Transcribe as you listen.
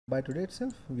By today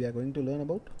itself we are going to learn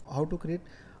about how to create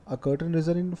a curtain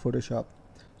raiser in Photoshop.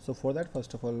 So for that,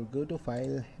 first of all, go to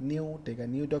file, new, take a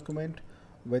new document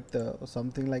with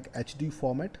something like HD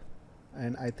format,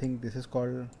 and I think this is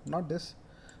called, not this,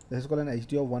 this is called an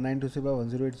HD of 1920 by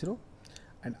 1080.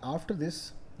 And after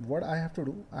this, what I have to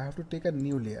do, I have to take a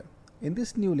new layer. In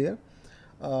this new layer,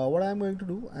 what I'm going to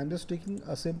do, I'm just taking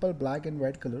a simple black and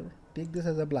white color, take this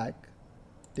as a black,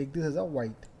 take this as a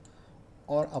white.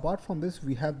 Or apart from this,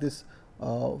 we have this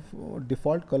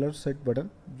default color set button.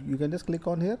 You can just click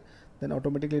on here, then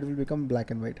automatically it will become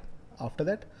black and white. After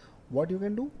that, what you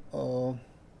can do,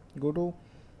 go to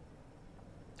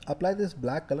apply this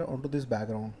black color onto this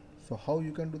background. So how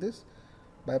you can do this?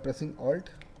 By pressing Alt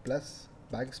plus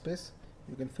backspace,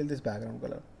 you can fill this background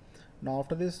color. Now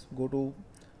after this, go to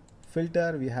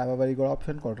filter. We have a very good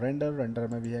option called render.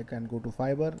 Maybe I can go to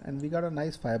fiber, and we got a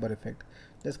nice fiber effect.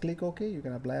 Just click OK. You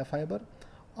can apply a fiber.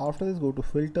 After this, go to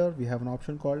filter. We have an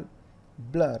option called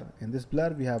blur. In this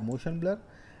blur, we have motion blur,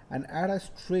 and add a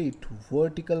straight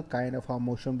vertical kind of a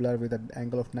motion blur with an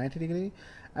angle of 90 degree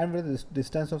and with a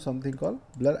distance of something called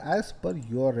blur as per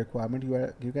your requirement.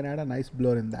 You can add a nice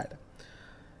blur in that.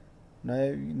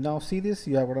 Now see this,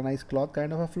 you have got a nice cloth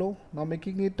kind of a flow. Now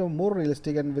making it more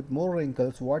realistic and with more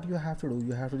wrinkles, what you have to do,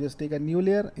 you have to just take a new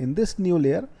layer. In this new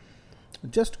layer,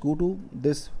 just go to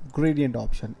this gradient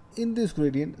option. In this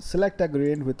gradient, select a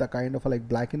gradient with a kind of a like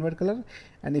black and white color,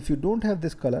 and if you don't have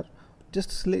this color,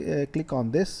 just click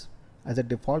on this as a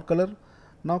default color.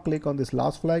 Now click on this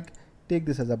last flag, take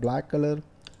this as a black color,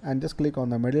 and just click on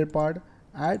the middle part,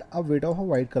 add a bit of a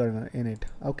white color in it.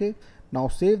 Okay, now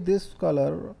save this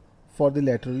color for the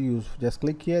later use. Just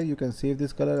click here, you can save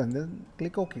this color and then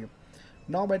click OK.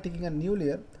 Now by taking a new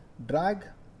layer, drag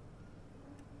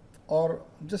or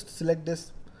just select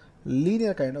this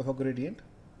linear kind of a gradient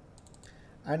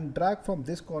and drag from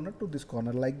this corner to this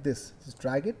corner like this. Just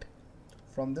drag it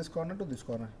from this corner to this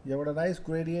corner. You have got a nice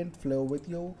gradient flow with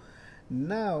you.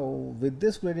 Now with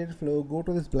this gradient flow, go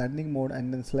to this blending mode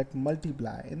and then select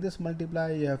multiply. In this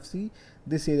multiply, you have see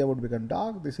this area would become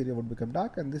dark, this area would become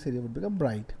dark, and this area would become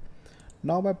bright.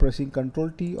 Now by pressing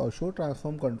Ctrl T or show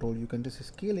transform control, you can just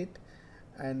scale it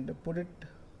and put it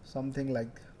something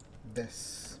like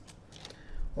this.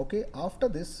 Okay, after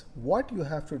this, what you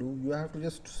have to do, you have to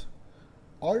just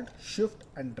Alt Shift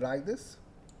and drag this,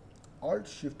 Alt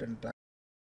Shift and drag.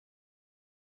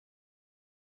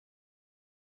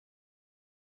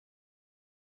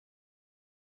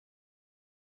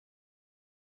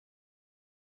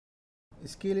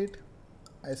 Scale it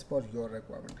as per your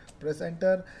requirement. Press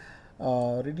enter.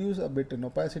 Reduce a bit in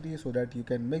opacity so that you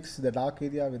can mix the dark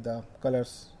area with the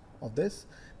colors of this.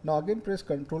 Now again press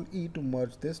Ctrl E to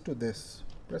merge this to this.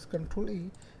 Press Ctrl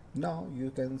E. Now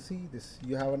you can see this.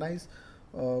 You have a nice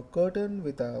curtain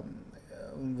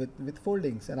with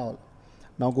foldings and all.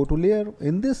 Now go to layer.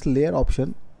 In this layer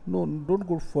option, no, don't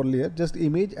go for layer, just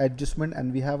image adjustment,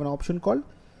 and we have an option called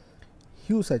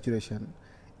hue saturation.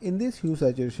 In this hue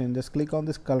saturation, just click on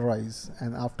this colorize,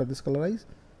 and after this colorize,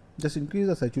 just increase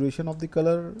the saturation of the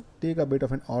color. Take a bit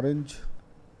of an orange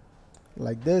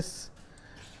like this,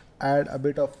 add a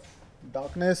bit of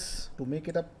darkness to make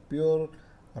it a pure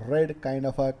red kind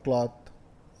of a cloth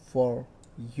for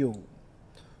you.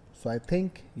 So I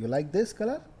think you like this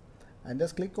color, and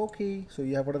just click OK. So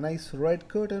you have got a nice red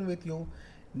curtain with you.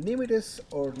 Name it as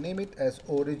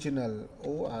original,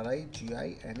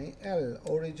 ORIGINAL,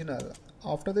 original.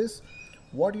 After this,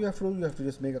 what you have to do, you have to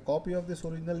just make a copy of this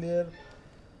original layer,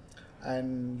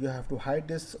 and you have to hide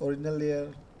this original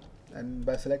layer, and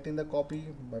by selecting the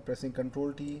copy, by pressing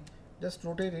Ctrl T, just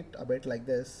rotate it a bit like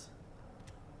this.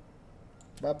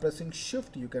 By pressing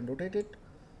Shift, you can rotate it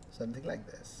something like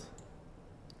this.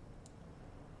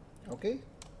 Okay,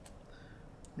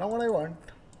 now what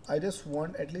I just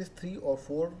want at least 3 or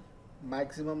 4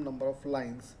 maximum number of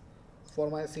lines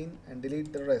for my scene, and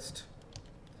delete the rest,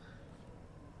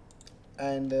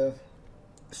 and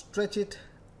stretch it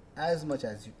as much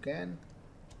as you can.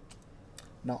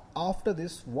 Now after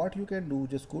this, what you can do,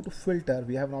 just go to filter.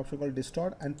 We have an option called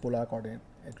distort and polar coordinate.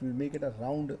 It will make it a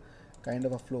round kind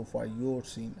of a flow for your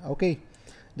scene. Okay,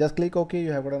 just click OK.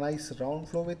 You have got a nice round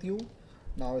flow with you.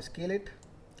 Now scale it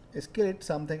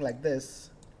something like this,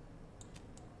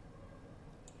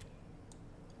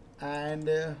 and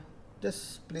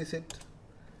just place it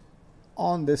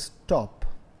on this top.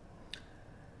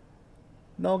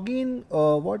 Now again,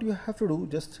 what you have to do,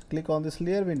 just click on this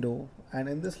layer window, and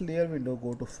in this layer window,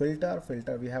 go to filter.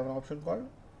 We have an option called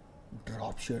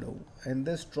drop shadow. In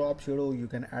this drop shadow, you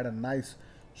can add a nice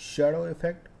shadow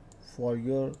effect for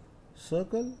your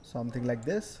circle, something like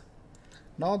this.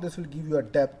 Now this will give you a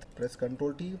depth. Press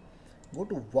Ctrl T, go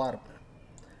to warp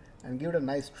and give it a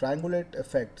nice triangulate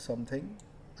effect, something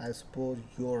as per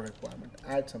your requirement.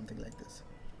 Add something like this.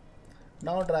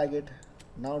 Now drag it,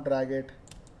 now drag it,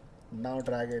 now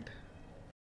drag it.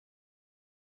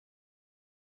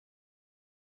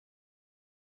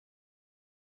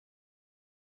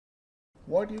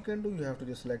 What you can do, you have to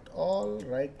just select all,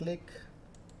 right click,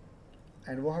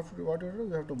 and what you do,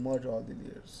 you have to merge all the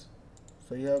layers.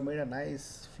 So you have made a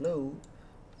nice flow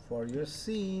for your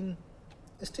scene.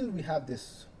 Still we have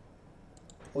this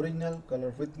original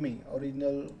color with me,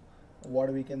 original,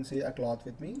 what we can say, a cloth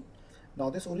with me. Now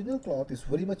this original cloth is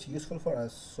very much useful for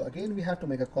us. So again we have to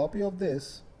make a copy of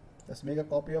this. Let's make a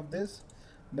copy of this,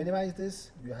 minimize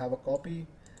this, you have a copy,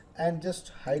 and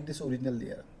just hide this original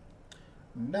layer.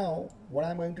 Now what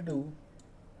I'm going to do,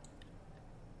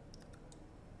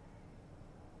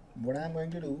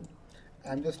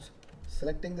 I'm just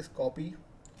selecting this copy,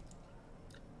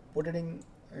 put it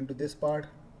into this part,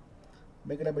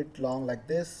 make it a bit long like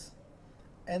this,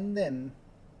 and then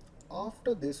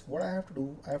after this what I have to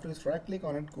do, I have to just right click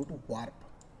on it, go to warp,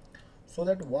 so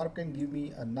that warp can give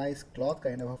me a nice cloth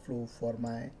kind of a flow for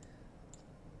my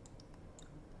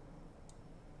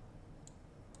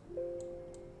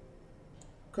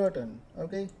curtain.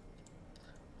 Okay,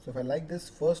 so if I like this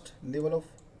first level of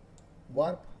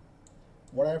warp,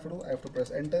 what I have to do, I have to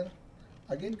press enter,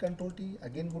 again Control T,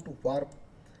 again go to warp,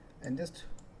 and just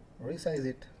resize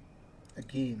it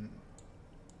again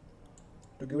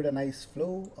to give it a nice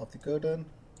flow of the curtain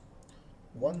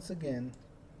once again,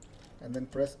 and then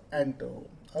press enter.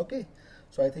 Okay,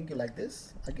 so I think you like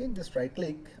this. Again just right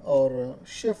click or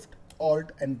shift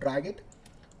alt and drag it,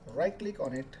 right click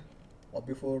on it, or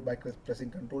before by pressing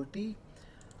Control T,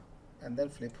 and then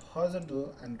flip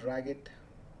horizontal and drag it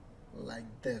like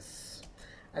this.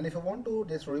 And if you want to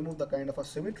just remove the kind of a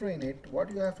symmetry in it,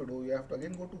 what you have to do, you have to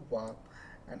again go to warp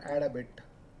and add a bit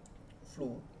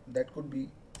flow that could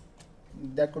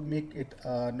make it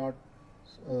not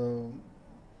uh,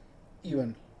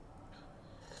 even.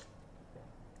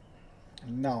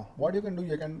 Now what you can do,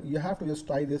 you have to just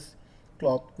tie this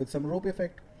cloth with some rope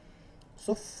effect.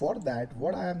 So for that,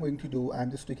 what I am going to do, I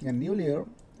am just taking a new layer,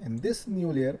 and this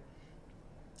new layer,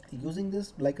 using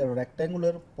this like a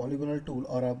rectangular polygonal tool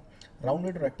or a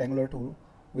rounded rectangular tool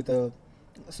with a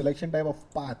selection type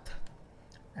of path,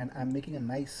 and I'm making a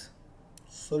nice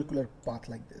circular path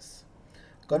like this,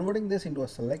 converting this into a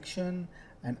selection.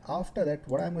 And after that,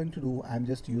 what I'm going to do, I'm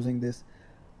just using this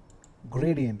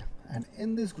gradient, and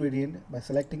in this gradient, by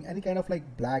selecting any kind of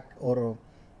like black or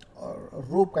a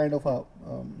rope kind of a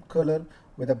color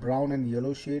with a brown and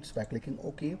yellow shades, by clicking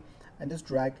OK, and just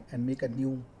drag and make a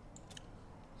new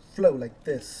flow like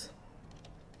this.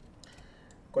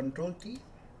 Control T,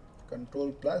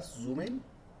 Control plus zoom in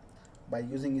by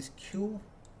using is Q,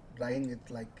 dragging it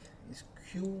like is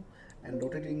Q, and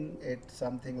rotating it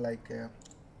something like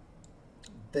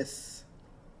this,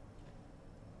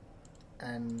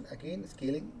 and again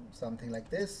scaling something like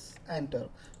this, enter.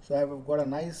 So I've got a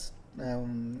nice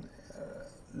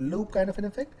loop kind of an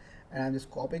effect, and I'm just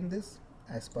copying this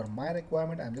as per my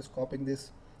requirement. I'm just copying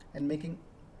this and making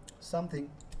something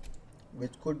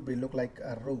which could be look like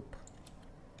a rope.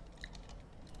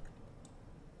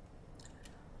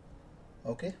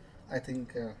 Okay, I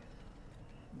think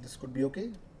this could be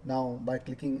okay. Now by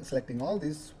selecting all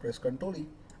these, press Ctrl E,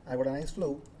 I got a nice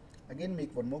flow. Again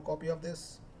make one more copy of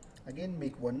this, again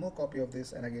make one more copy of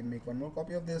this, and again make one more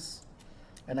copy of this,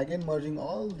 and again merging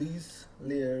all these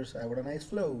layers, I got a nice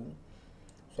flow.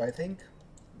 So I think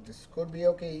this could be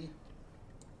okay.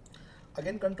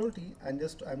 Again Control T, and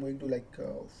I'm going to like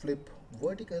flip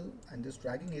vertical and just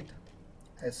dragging it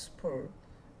as per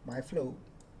my flow,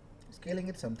 scaling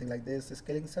it something like this,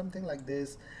 scaling something like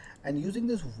this, and using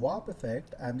this warp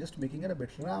effect, I'm just making it a bit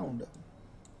round.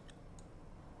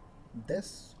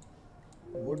 This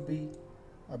would be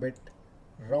a bit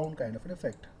round kind of an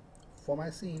effect for my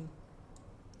scene.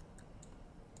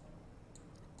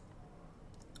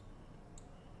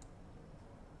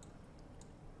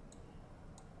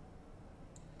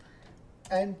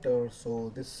 Enter. So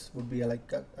this would be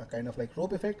like a kind of like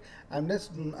rope effect. I'm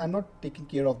not taking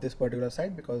care of this particular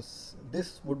side because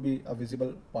this would be a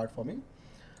visible part for me.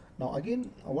 Now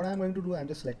again, what I'm going to do, I'm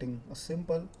just selecting a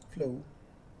simple flow,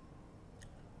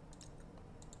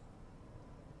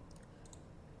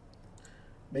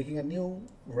 making a new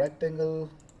rectangle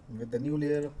with the new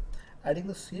layer, adding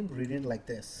the same gradient like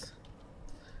this,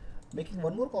 making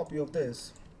one more copy of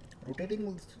this,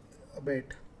 rotating a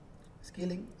bit,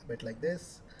 scaling a bit like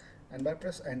this, and by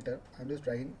press enter, I'm just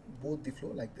dragging both the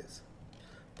flow like this.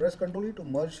 Press Ctrl E to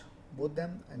merge both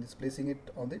them, and just placing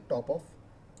it on the top of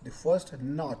the first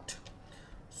knot.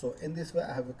 So in this way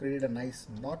I have created a nice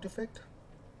knot effect.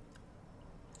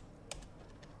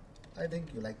 I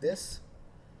think you like this,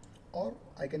 or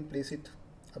I can place it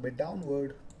a bit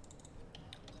downward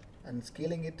and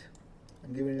scaling it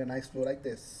and giving it a nice flow like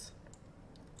this.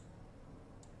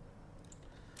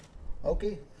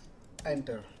 Okay,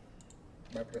 enter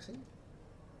by pressing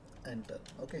enter.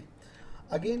 Okay,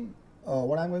 again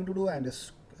what I'm going to do, I'm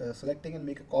just selecting and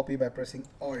make a copy by pressing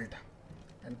Alt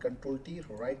and Control T,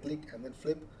 right click and then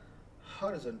flip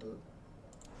horizontal,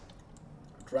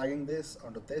 dragging this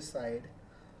onto this side,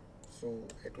 so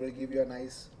it will give you a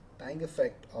nice tying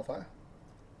effect of a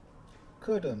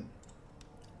curtain.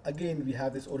 Again we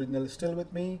have this original still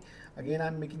with me. Again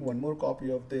I'm making one more copy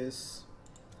of this,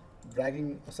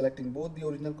 dragging, selecting both the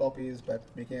original copies by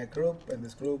making a group, and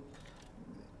this group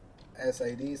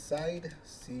SID side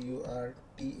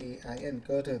CURTAIN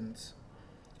curtains,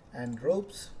 and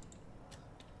ropes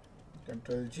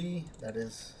Control G, that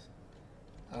is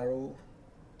ROPES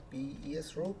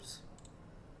ropes,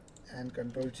 and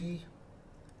Control G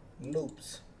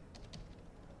loops,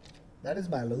 that is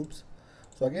my loops.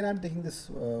 So again I'm taking this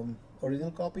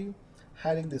original copy,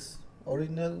 hiding this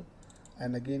original,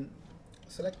 and again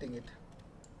selecting it,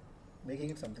 making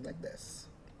it something like this.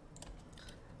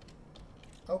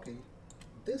 Okay,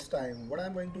 this time what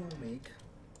I'm going to make,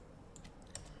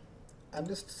 I'm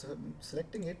just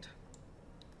selecting it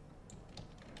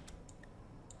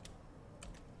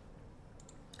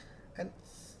and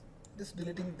just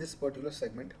deleting this particular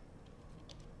segment.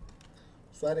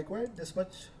 So I required this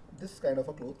much, this kind of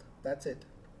a cloth, that's it,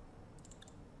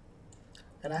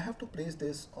 and I have to place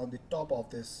this on the top of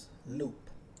this loop.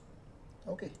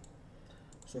 Okay,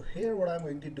 so here what I'm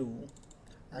going to do,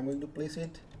 I'm going to place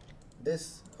it,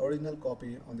 this original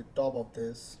copy, on the top of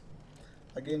this,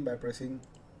 again by pressing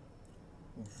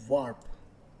warp,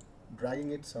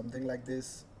 dragging it something like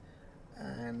this,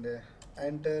 and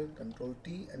enter Control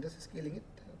T, and just scaling it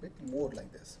a bit more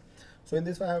like this. So in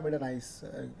this way I have made a nice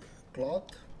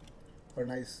cloth or a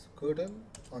nice curtain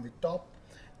on the top.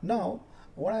 Now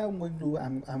what I am going to do,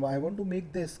 I want to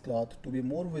make this cloth to be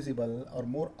more visible or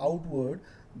more outward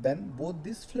than both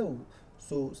this flow.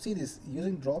 So see this,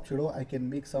 using drop shadow I can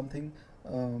make something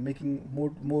making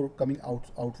more coming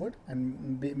outward,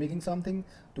 and making something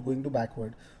to going to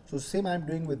backward. So same I am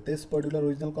doing with this particular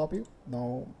original copy.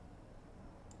 Now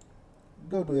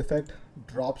go to effect,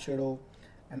 drop shadow,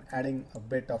 and adding a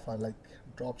bit of a like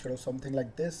drop shadow something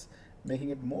like this, making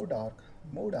it more dark,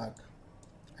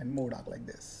 and more dark like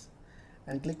this,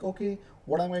 and click OK.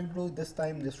 What I'm going to do this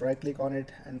time, just right click on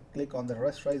it and click on the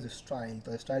rasterize style.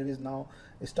 The style is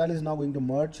now going to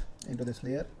merge into this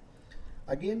layer.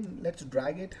 Again let's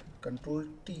drag it, Control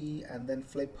T, and then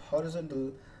flip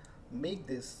horizontal, make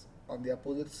this on the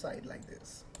opposite side like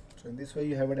this. So in this way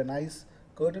you have a nice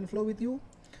curtain flow with you.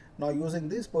 Now using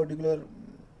this particular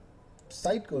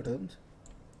side curtains,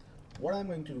 what I'm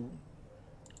going to do,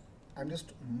 I'm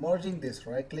just merging this,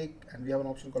 right click, and we have an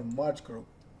option called merge group,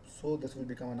 so this will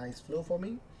become a nice flow for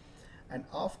me. And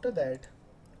after that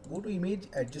go to image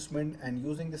adjustment, and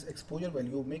using this exposure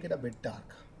value make it a bit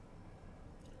dark.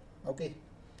 Okay,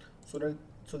 so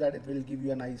that it will give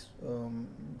you a nice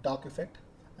dark effect,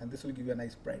 and this will give you a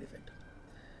nice bright effect.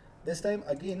 This time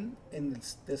again in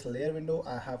this layer window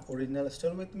I have original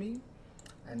still with me,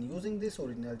 and using this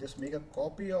original just make a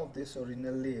copy of this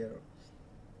original layer,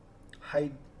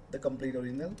 hide the complete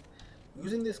original.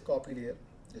 Using this copy layer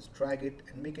just drag it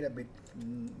and make it a bit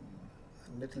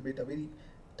little bit a very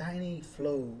tiny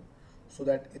flow, so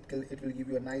that it will give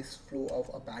you a nice flow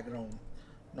of a background.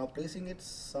 Now placing it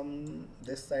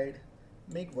this side,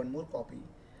 make one more copy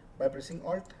by pressing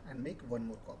Alt and make one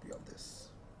more copy of this.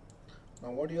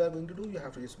 Now what you are going to do, you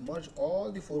have to just merge all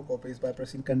the 4 copies by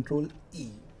pressing Control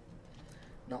E.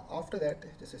 Now after that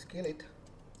just scale it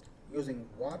using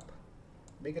warp,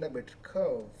 make it a bit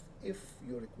curve if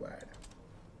you required.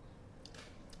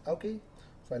 Okay,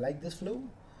 so I like this flow.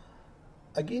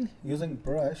 Again using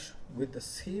brush with the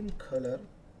same color,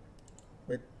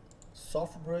 with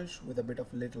soft brush with a bit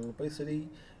of little opacity,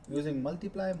 using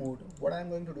multiply mode, what I'm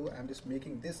going to do, I'm just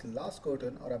making this last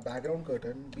curtain or a background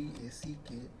curtain,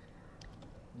 BACK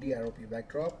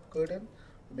backdrop curtain,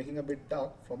 making a bit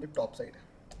dark from the top side.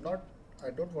 I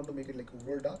don't want to make it like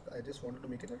overall dark, I just wanted to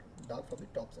make it dark from the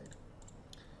top side,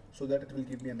 so that it will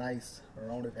give me a nice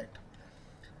round effect.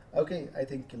 Okay, I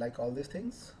think you like all these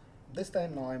things. This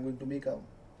time now I'm going to make I'm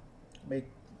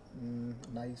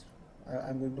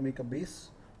going to make a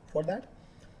base for that.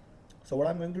 So what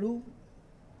I'm going to do,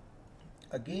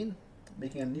 again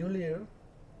making a new layer,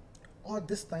 or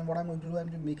this time what I'm going to do,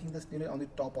 I'm making this new layer on the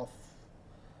top of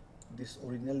this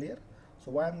original layer.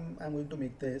 So what I'm going to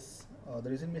make this, The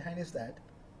reason behind is that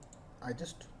I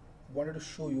just wanted to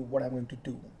show you what I'm going to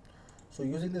do. So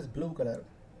using this blue color,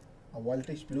 a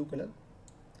voltage blue color,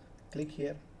 click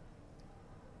here.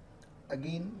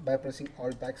 Again, by pressing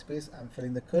Alt backspace, I'm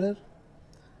filling the color.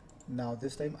 Now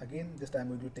this time I'm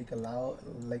going to take a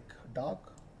like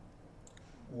dark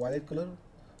violet color,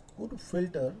 go to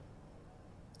filter,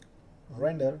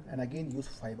 render, and again use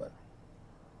fiber.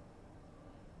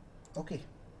 Okay,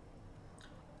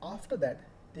 after that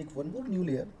take one more new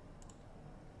layer,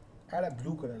 add a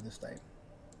blue color this time,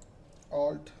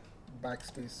 Alt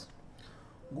backspace,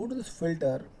 go to this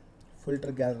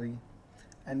filter gallery,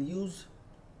 and use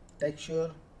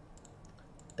texturizer,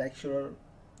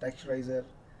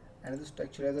 and in this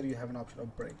texturizer you have an option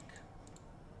of break.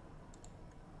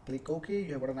 Click OK.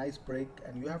 You have got a nice break,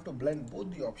 and you have to blend both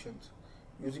the options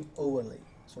using overlay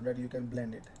so that you can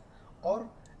blend it, or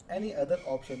any other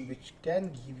option which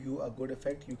can give you a good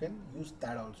effect. You can use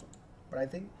that also, but I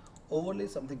think overlay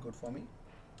is something good for me,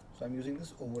 so I'm using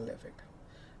this overlay effect.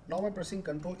 Now by pressing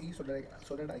Ctrl E so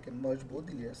that I can merge both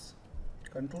the layers.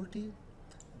 Ctrl T,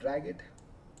 drag it.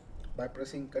 By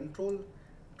pressing Ctrl,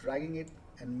 dragging it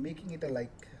and making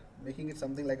it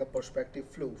something like a perspective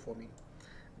flow for me.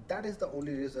 That is the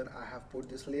only reason I have put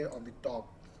this layer on the top,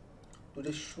 to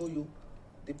just show you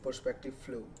the perspective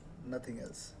flow, nothing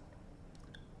else.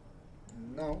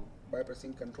 Now by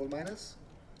pressing Ctrl minus,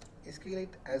 scale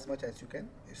it as much as you can,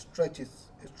 stretch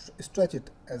it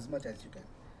as much as you can,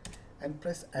 and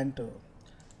press enter.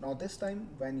 Now this time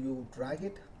when you drag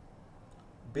it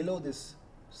below this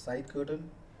side curtain,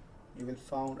 you will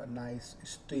found a nice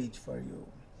stage for you.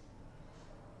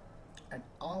 And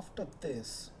after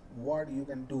this, what you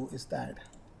can do is that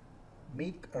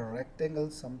make a rectangle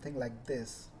something like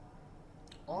this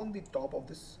on the top of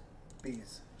this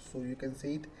base, so you can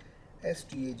say it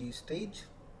STAG stage,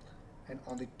 and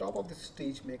on the top of this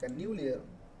stage make a new layer,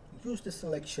 use this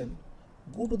selection,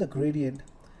 go to the gradient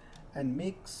and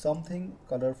make something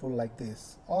colorful like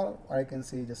this, or I can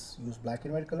say just use black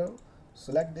and white color.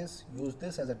 Select this, use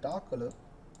this as a dark color,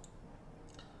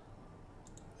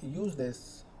 use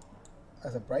this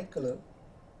as a bright color,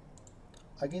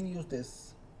 again use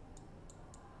this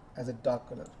as a dark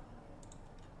color.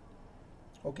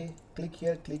 Okay, click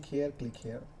here, click here, click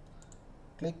here,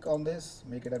 click on this,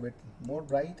 make it a bit more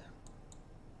bright,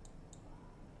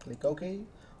 click OK.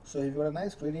 So if you got a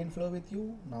nice gradient flow with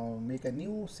you, now make a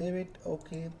new, save it,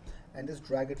 OK, and just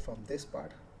drag it from this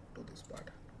part to this part.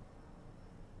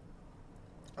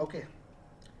 Okay,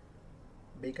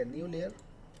 make a new layer,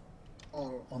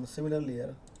 or on a similar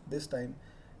layer, this time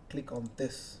click on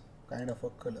this kind of a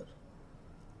color.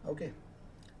 Okay,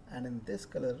 and in this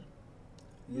color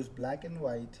use black and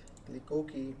white, click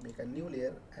OK, make a new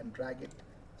layer and drag it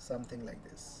something like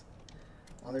this.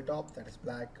 On the top that is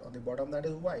black, on the bottom that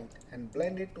is white, and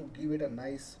blend it to give it a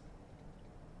nice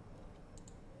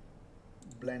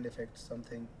blend effect,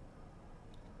 something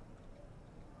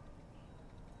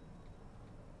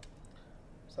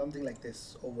like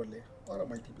this, overlay or a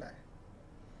multiply.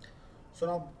 So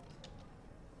now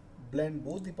blend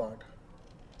both the part,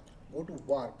 go to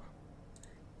warp,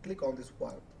 click on this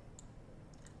warp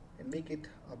and make it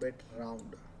a bit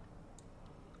round.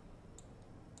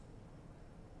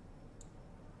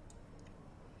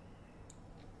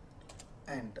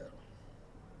 Enter.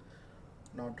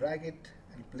 Now drag it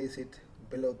and place it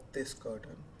below this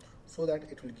curtain so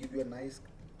that it will give you a nice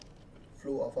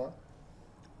flow of a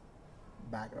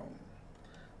background.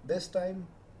 This time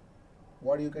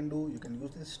what you can do, you can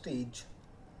use this stage,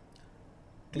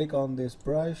 click on this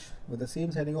brush with the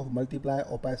same setting of multiply,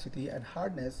 opacity and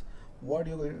hardness. What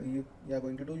you are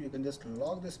going to do, you can just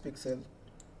lock this pixel,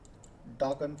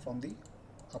 darken from the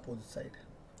opposite side,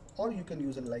 or you can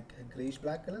use it like a grayish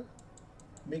black color,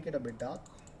 make it a bit dark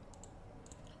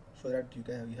so that you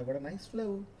have got a nice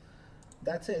flow.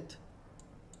 That's it.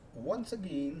 Once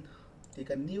again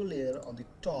take a new layer on the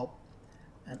top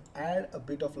and add a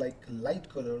bit of like light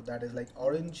color, that is like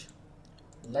orange,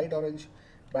 light orange.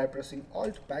 By pressing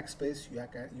Alt backspace,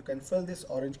 you can fill this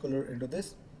orange color into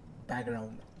this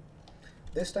background.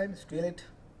 This time scale it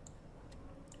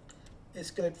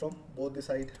from both the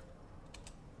side.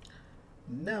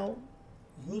 Now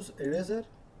use eraser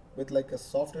with like a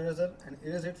soft eraser and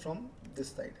erase it from this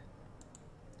side.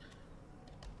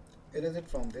 Erase it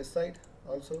from this side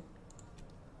also.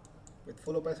 With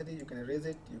full opacity you can erase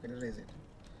it,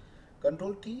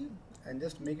 Ctrl T and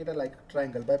just make it a like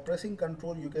triangle. By pressing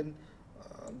Ctrl you can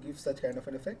give such kind of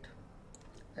an effect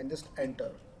and just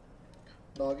enter.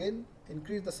 Now again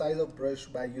increase the size of brush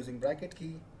by using bracket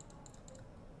key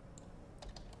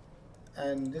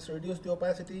and just reduce the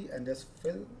opacity and just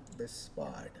fill this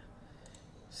part.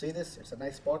 See this, it's a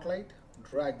nice spotlight.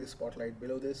 Drag this spotlight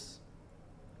below this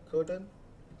curtain.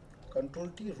 Control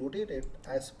T, rotate it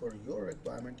as per your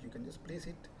requirement. You can just place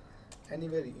it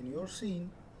anywhere in your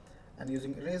scene, and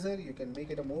using eraser you can make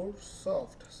it a more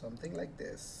soft, something like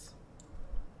this.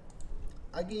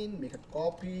 Again, make a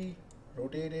copy,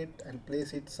 rotate it and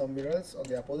place it somewhere else on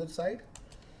the opposite side,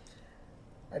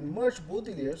 and merge both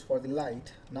the layers for the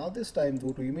light. Now this time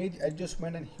go to image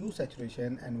adjustment and hue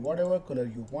saturation, and whatever color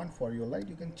you want for your light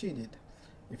you can change it.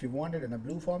 If you want it in a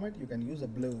blue format you can use a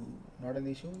blue, not an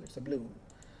issue, it's a blue.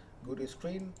 Go to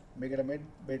screen, make it a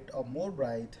bit of more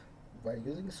bright by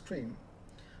using screen.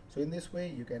 So in this way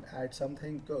you can add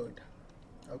something good.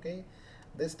 Okay,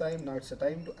 this time now it's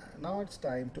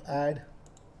time to add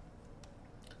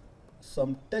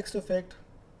some text effect.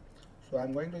 So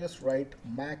I'm going to just write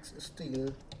max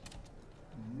steel,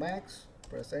 max,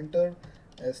 press enter,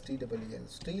 STEEL,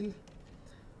 steel.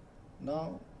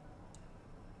 Now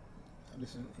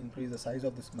this is increase the size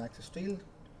of this max steel,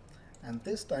 and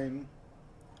this time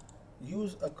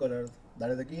use a color that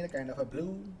is again a kind of a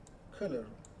blue color,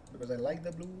 because I like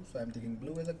the blue, so I'm taking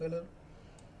blue as a color.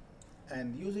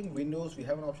 And using Windows we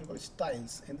have an option called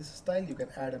styles. In this style you can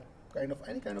add a kind of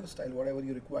any kind of style, whatever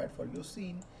you require for your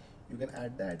scene you can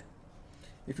add that.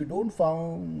 If you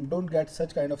don't get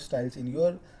such kind of styles in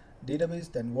your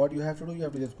database, then what you have to do, you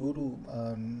have to just go to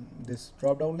this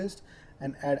drop down list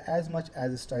and add as much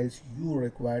as styles you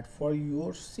required for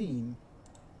your scene.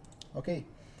 Okay,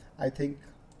 I think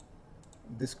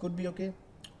this could be okay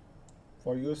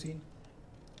for your scene.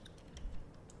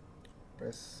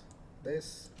 Press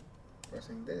this,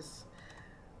 pressing this,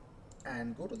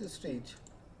 and go to this stage,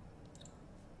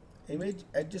 image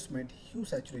adjustment, hue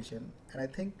saturation, and I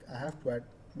think I have to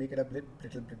make it a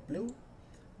little bit blue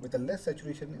with a less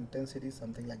saturation intensity,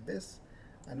 something like this,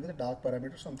 and with a dark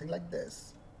parameter, something like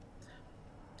this.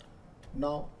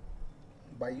 Now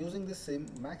by using this same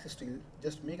max steel,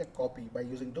 just make a copy by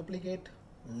using duplicate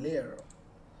layer,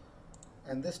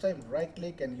 and this time right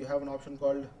click and you have an option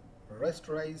called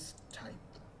rasterize type.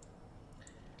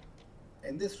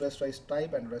 In this rasterize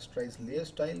type and rasterize layer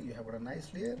style you have got a nice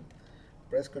layer.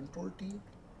 Press Ctrl T,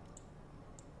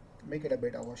 make it a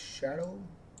bit of a shadow,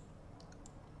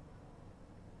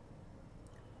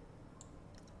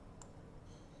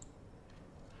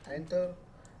 enter,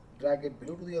 drag it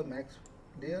below to your max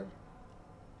layer,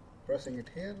 pressing it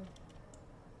here,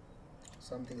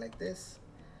 something like this,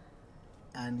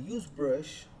 and use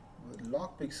brush with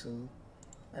lock pixel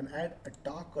and add a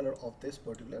dark color of this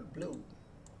particular blue.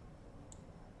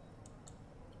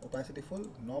 Opacity full,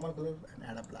 normal color, and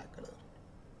add a black color.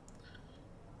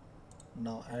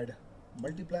 Now add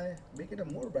multiply, make it a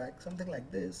more black, something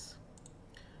like this.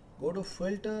 Go to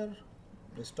filter,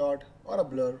 distort or a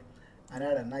blur, and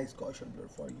add a nice Gaussian blur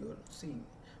for your scene.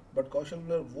 But Gaussian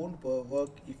blur won't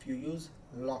work if you use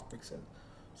lock pixel.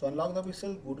 So unlock the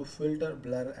pixel, go to filter,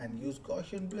 blur, and use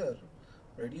Gaussian blur.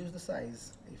 Reduce the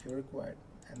size if you require,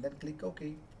 and then click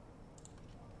OK.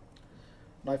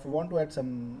 Now if you want to add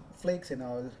some flakes in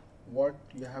all, what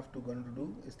you have to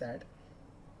do is that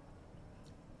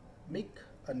make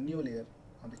a new layer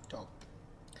on the top.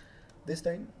 This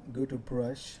time go to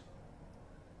brush.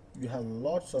 You have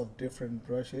lots of different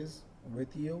brushes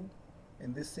with you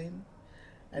in this scene,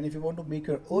 and if you want to make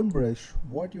your own brush,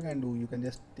 what you can do, you can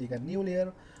just take a new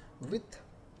layer with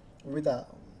a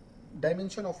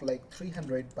dimension of like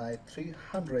 300 by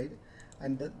 300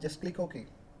 and just click OK.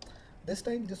 This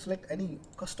time just select any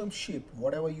custom shape,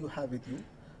 whatever you have with you.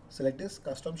 Select this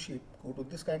custom shape, go to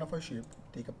this kind of a shape,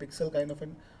 take a pixel kind of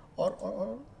an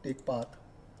or take path,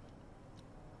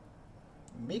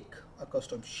 make a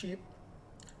custom shape,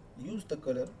 use the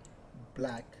color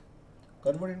black,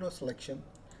 convert into a selection,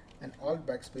 and Alt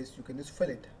backspace, you can just fill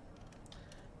it.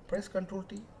 Press Ctrl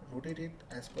T, rotate it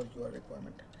as per your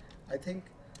requirement. I think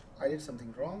I did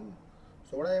something wrong,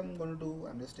 so what I am going to do,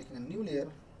 I'm just taking a new layer,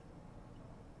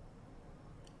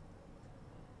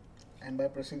 and by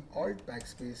pressing Alt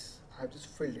backspace I have just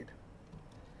filled it.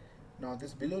 Now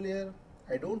this below layer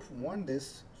I don't want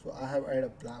this, so I have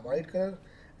added a white color,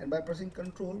 and by pressing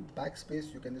Ctrl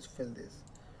backspace you can just fill this.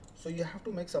 So you have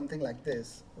to make something like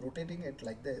this, rotating it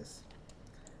like this,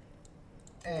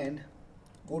 and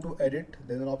go to edit.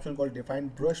 There's an option called define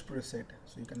brush preset,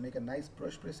 so you can make a nice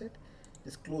brush preset.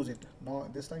 Just close it. Now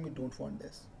this time you don't want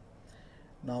this.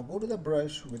 Now go to the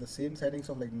brush with the same settings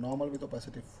of like normal with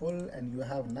opacity full, and you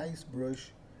have nice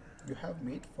brush you have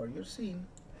made for your scene.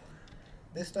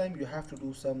 This time you have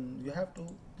to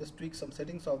just tweak some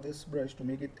settings of this brush to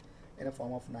make it in a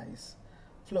form of nice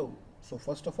flow. So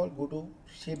first of all, go to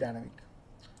shape dynamic.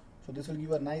 So this will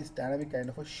give a nice dynamic kind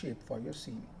of a shape for your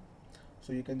scene.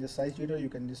 So you can just size jitter, you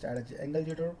can just add a angle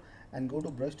jitter, and go to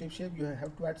brush tip shape. You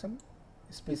have to add some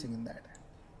spacing in that.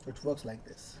 So it works like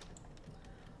this.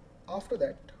 After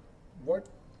that, what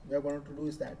we are going to do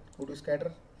is that go to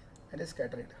scatter and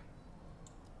scatter it.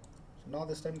 So now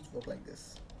this time it's work like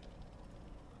this.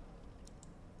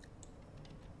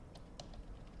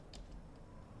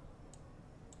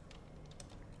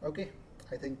 Okay,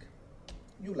 I think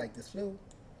you like this flow.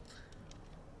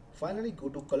 Finally, go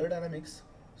to color dynamics,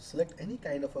 select any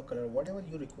kind of a color, whatever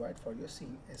you required for your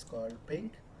scene is called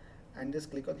pink, and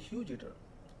just click on hue jitter.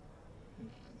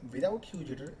 Without hue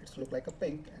jitter, it's look like a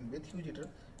pink, and with hue jitter,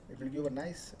 it will give a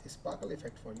nice sparkle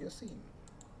effect for your scene.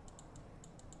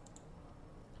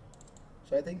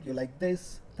 So I think you like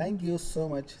this. Thank you so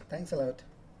much. Thanks a lot.